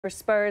for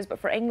Spurs, but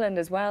for England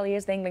as well. He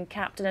is the England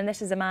captain, and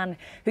this is a man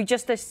who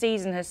just this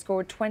season has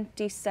scored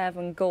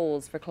 27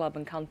 goals for club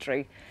and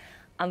country.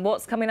 And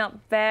what's coming up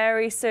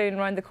very soon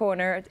around the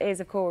corner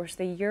is, of course,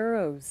 the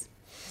Euros.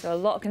 So a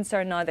lot of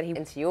concern now that he...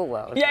 Into your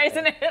world. Yeah,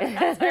 isn't it?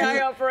 That's how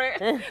I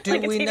operate.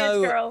 Do we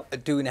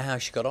know how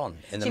she got on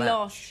in the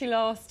match? She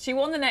lost. She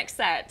won the next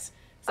set.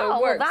 So oh,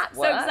 it worked. Well, that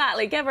so worked.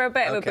 Exactly, gave her a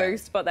bit of a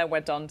boost, but then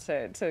went on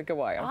to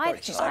go out,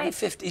 unfortunately. She's only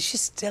 50. Is she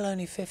still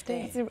only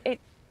 15?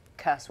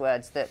 Curse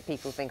words that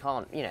people think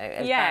aren't, you know,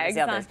 as yeah, bad as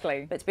the others.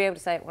 exactly. But to be able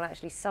to say, well,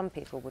 actually, some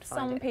people would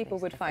find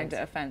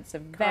it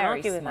offensive. Can't Very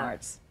argue with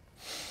smart.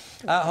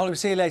 Holly, we'll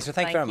see you later.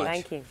 Thank you very much.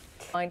 Thank you.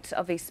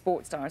 Of these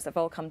sports stars have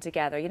all come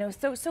together. You know,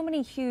 so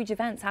many huge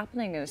events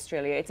happening in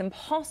Australia. It's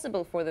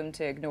impossible for them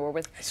to ignore.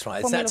 That's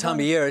right. It's that time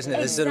of year, isn't it?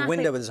 There's a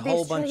window with a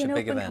whole bunch of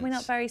big events coming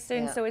up very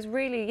soon. Yeah. So it's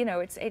really, you know,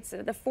 it's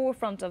at the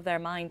forefront of their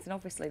minds, and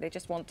obviously they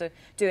just want to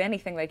do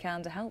anything they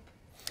can to help.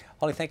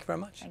 Holly, thank you very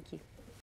much. Thank you.